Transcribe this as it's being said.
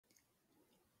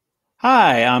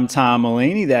Hi, I'm Tom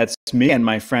Mulaney. That's me and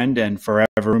my friend and forever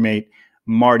roommate,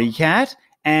 Marty Cat.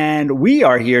 And we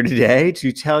are here today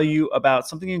to tell you about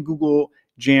something in Google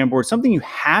Jamboard, something you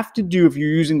have to do if you're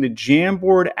using the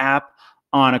Jamboard app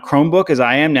on a Chromebook, as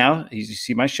I am now, as you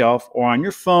see my shelf, or on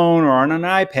your phone or on an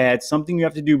iPad, something you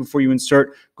have to do before you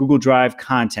insert Google Drive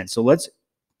content. So let's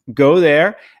go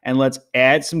there and let's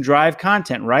add some Drive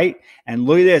content, right? And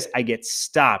look at this, I get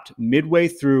stopped midway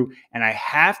through and I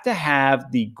have to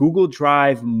have the Google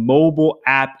Drive mobile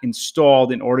app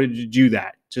installed in order to do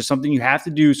that. Just something you have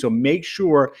to do. So make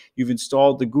sure you've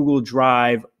installed the Google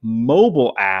Drive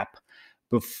mobile app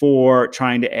before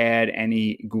trying to add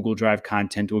any Google Drive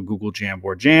content to a Google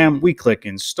Jamboard Jam. We click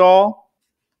install.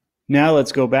 Now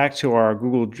let's go back to our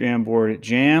Google Jamboard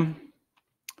Jam.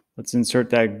 Let's insert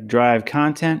that Drive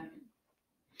content.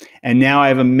 And now I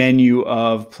have a menu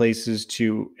of places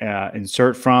to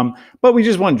insert from, but we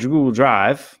just want Google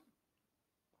Drive.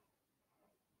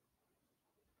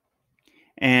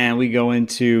 And we go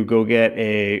into go get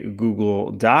a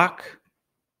Google Doc.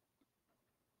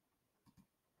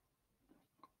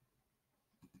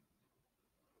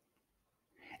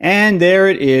 And there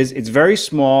it is. It's very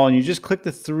small, and you just click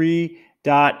the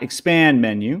three-dot expand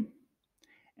menu.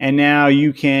 And now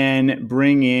you can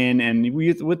bring in, and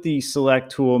with the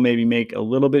select tool, maybe make a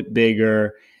little bit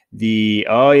bigger.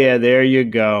 Oh yeah, there you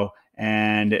go.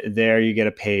 And there you get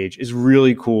a page. It's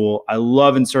really cool. I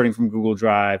love inserting from Google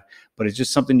Drive, but it's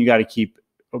just something you got to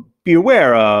be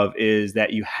aware of, is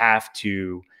that you have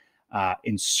to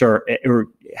insert or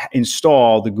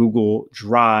install the Google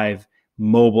Drive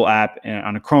mobile app.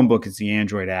 On a Chromebook, it's the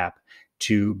Android app,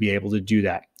 to be able to do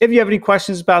that. If you have any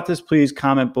questions about this, please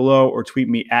comment below or tweet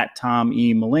me at Tom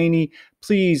E. Mulaney.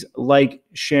 Please like,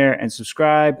 share, and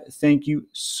subscribe. Thank you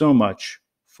so much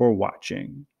for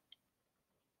watching.